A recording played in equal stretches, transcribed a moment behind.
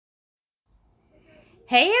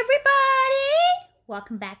Hey everybody!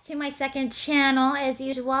 Welcome back to my second channel. As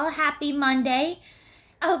usual, happy Monday.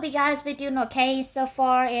 I hope you guys been doing okay so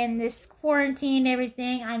far in this quarantine and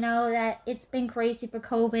everything. I know that it's been crazy for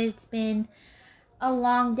COVID. It's been a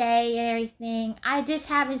long day and everything. I just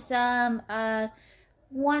having some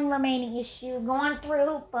one remaining issue going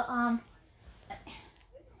through, but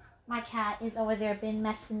my cat is over there been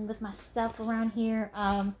messing with my stuff around here.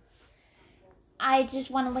 I just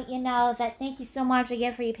want to let you know that thank you so much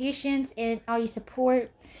again for your patience and all your support.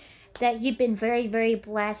 That you've been very, very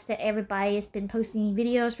blessed that everybody has been posting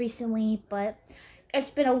videos recently. But it's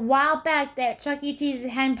been a while back that Chuck E. Cheese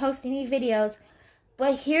hadn't posted any videos.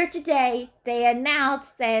 But here today, they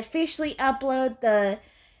announced they officially upload the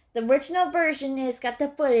original version. It's got the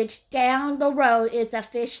footage down the road. It's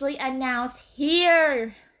officially announced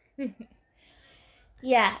here.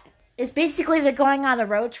 Yeah. It's basically they're going on a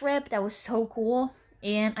road trip. That was so cool.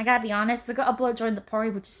 And I gotta be honest, they're gonna upload during the party,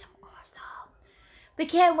 which is so awesome. But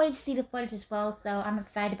can't wait to see the footage as well. So I'm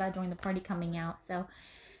excited about during the party coming out. So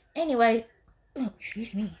anyway, oh,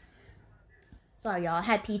 excuse me. Sorry y'all, I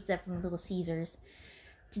had pizza from Little Caesars.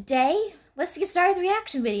 Today, let's get started with the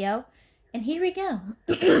reaction video. And here we go.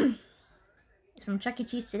 It's from Chuck E.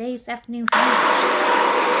 Cheese today's afternoon flash.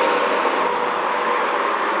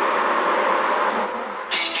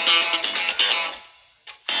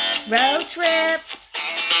 Road trip.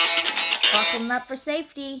 Buckle up for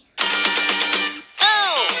safety.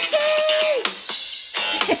 Oh!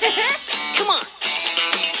 Come on.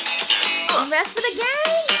 And rest of the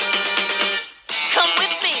gang. Come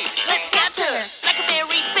with me. Let's scatter like a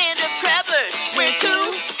merry band of travelers. Where to?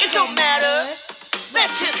 It don't matter.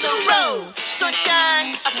 Let's hit the road.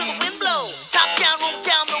 Sunshine, I feel the wind blow. Top down, roll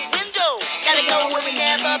down the window. Gotta go where we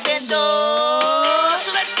never been though.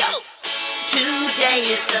 So let's go.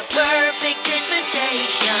 Today is the perfect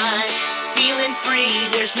invitation. Feeling free,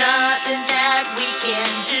 there's nothing that we can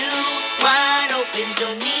do. Wide open,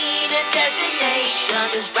 don't need a destination.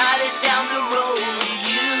 Just ride it down the road with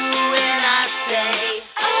you and I say,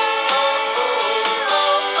 oh, oh, oh,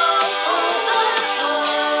 oh, oh,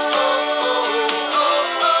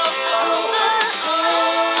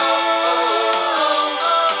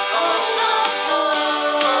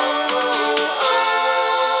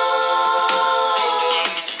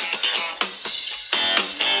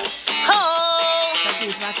 oh,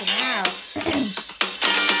 He's rocking out.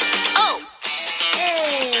 oh,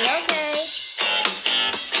 Hey, okay.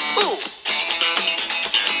 ooh,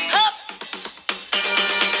 hup.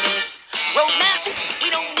 Road map, we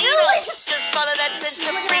don't need 'em. Just follow that sense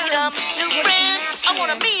of freedom. New friends, I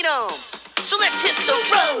wanna meet 'em. So let's hit the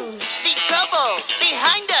road. The trouble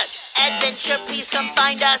behind us. Adventure, please come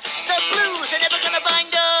find us. The blues are never gonna bind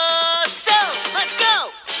us. So let's go.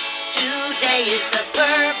 Today is the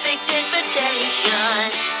perfect invitation.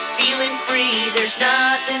 Feeling free, there's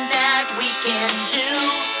nothing that we can do.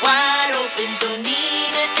 Wide open, don't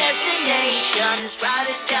need a destination. Just ride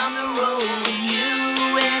it down the road with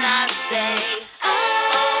you and I say, oh,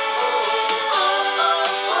 oh, oh,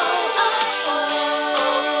 oh,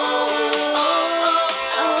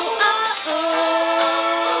 oh,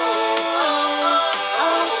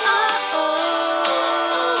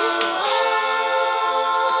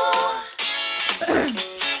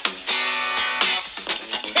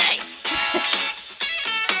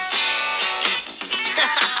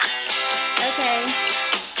 Okay.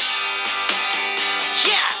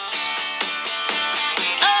 yeah.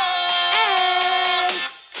 Oh.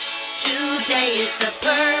 Today is the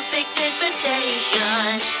perfect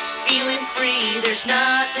invitation. Feeling free, there's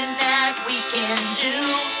nothing that we can do.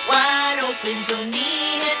 Wide open, don't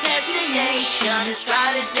need a destination. Just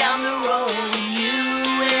ride it down the road with you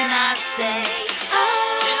and I say,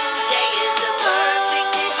 today is the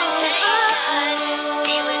perfect invitation.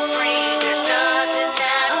 Feeling free, there's nothing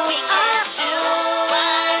that we can do.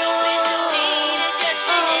 Wide open, don't need a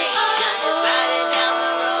destination. Just ride it down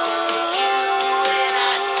the road with you and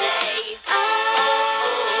I say,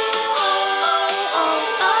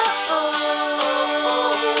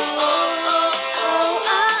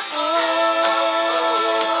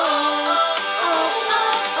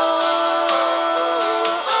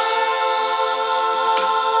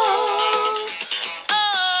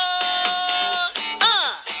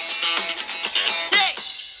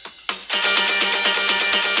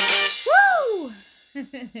 Woo!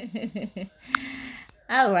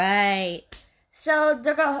 All right. So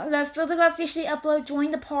they're gonna officially upload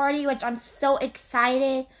Join the Party, which I'm so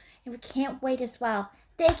excited and we can't wait as well.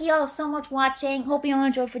 Thank you all so much for watching. Hope you all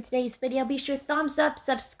enjoyed for today's video. Be sure to thumbs up,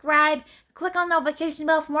 subscribe, click on the notification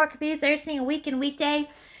bell for more comedies every single week and weekday.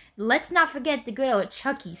 Let's not forget the good old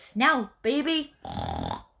Chucky Snout, baby.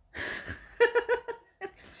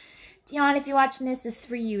 Dion, if you're watching this is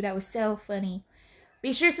for you. That was so funny.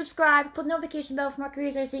 Be sure to subscribe, click the notification bell for more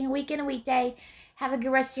careers every single week and a weekday. Have a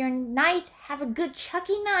good rest of your night. Have a good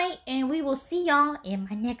Chucky night. And we will see y'all in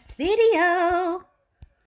my next video.